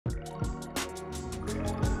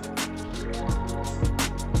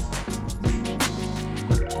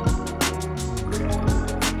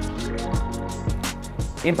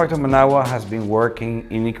Impact Hub Managua has been working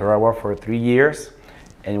in Nicaragua for 3 years,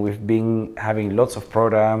 and we've been having lots of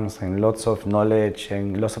programs and lots of knowledge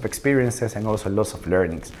and lots of experiences and also lots of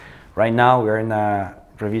learnings. Right now we're in a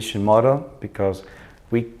revision model because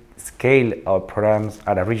we scale our programs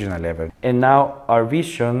at a regional level. And now our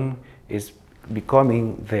vision is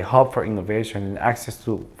becoming the hub for innovation and access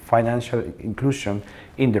to financial inclusion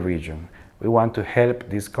in the region. We want to help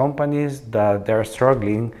these companies that they're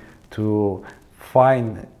struggling to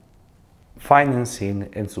find financing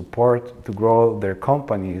and support to grow their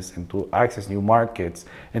companies and to access new markets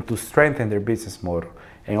and to strengthen their business model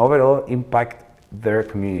and overall impact their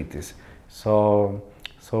communities. So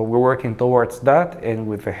we're working towards that, and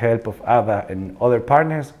with the help of ADA and other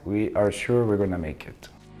partners, we are sure we're going to make it.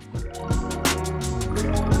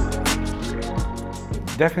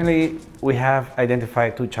 Definitely, we have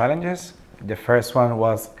identified 2 challenges. The first one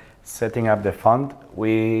was setting up the fund,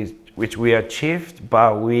 which we achieved,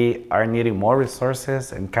 but we are needing more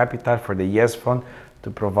resources and capital for the YES fund to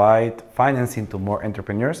provide financing to more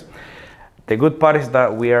entrepreneurs. The good part is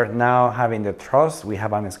that we are now having the trust, we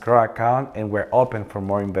have an escrow account, and we're open for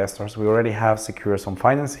more investors. We already have secured some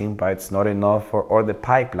financing, but it's not enough for all the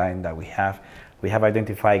pipeline that we have. We have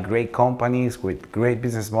identified great companies with great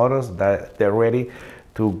business models that they're ready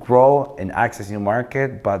to grow and access new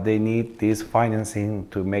market, but they need this financing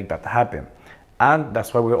to make that happen. And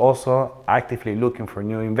that's why we're also actively looking for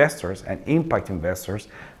new investors and impact investors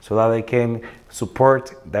so that they can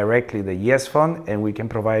support directly the YES fund, and we can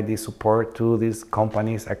provide this support to these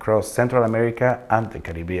companies across Central America and the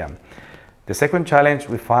Caribbean. The second challenge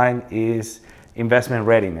we find is investment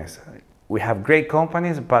readiness. We have great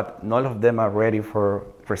companies, but none of them are ready for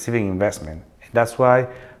receiving investment. That's why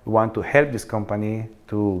we want to help this company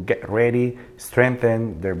to get ready,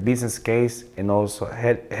 strengthen their business case, and also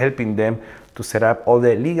helping them to set up all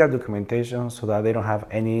the legal documentation so that they don't have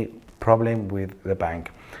any problem with the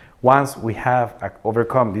bank. Once we have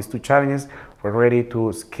overcome these 2 challenges, we're ready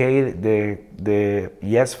to scale the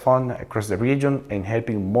YES fund across the region and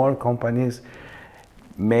helping more companies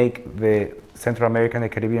make the Central American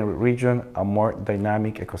and Caribbean region a more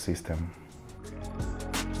dynamic ecosystem.